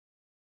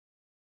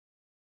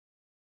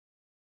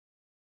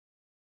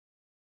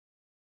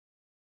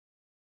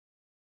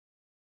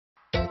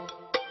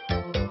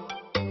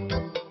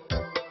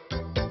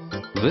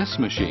This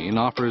machine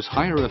offers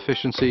higher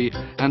efficiency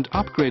and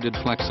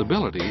upgraded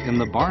flexibility in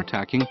the bar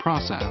tacking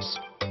process.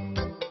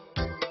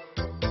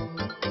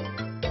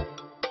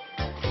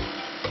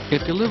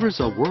 It delivers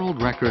a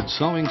world record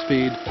sewing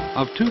speed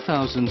of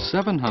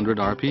 2,700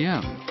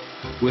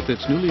 RPM. With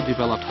its newly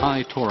developed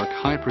high-torque,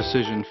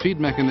 high-precision feed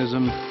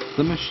mechanism,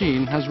 the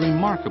machine has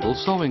remarkable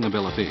sewing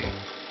ability.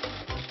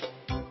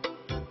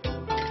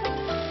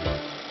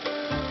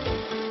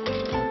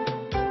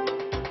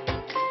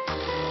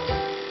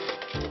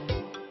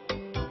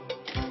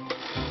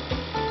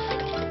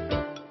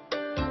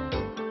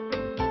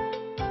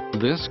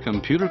 This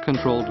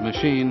computer-controlled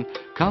machine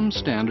comes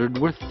standard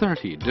with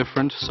 30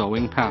 different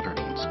sewing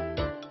patterns.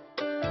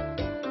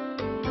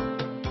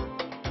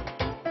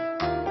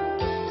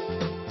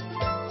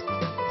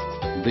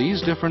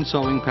 These different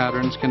sewing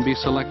patterns can be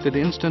selected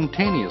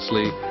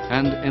instantaneously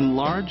and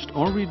enlarged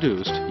or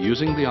reduced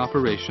using the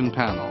operation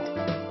panel.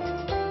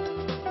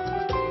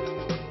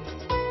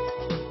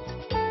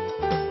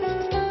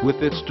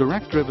 With its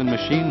direct-driven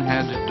machine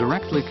head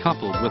directly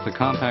coupled with a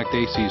compact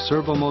AC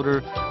servo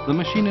motor, the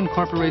machine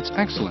incorporates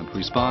excellent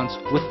response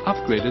with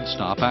upgraded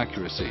stop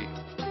accuracy.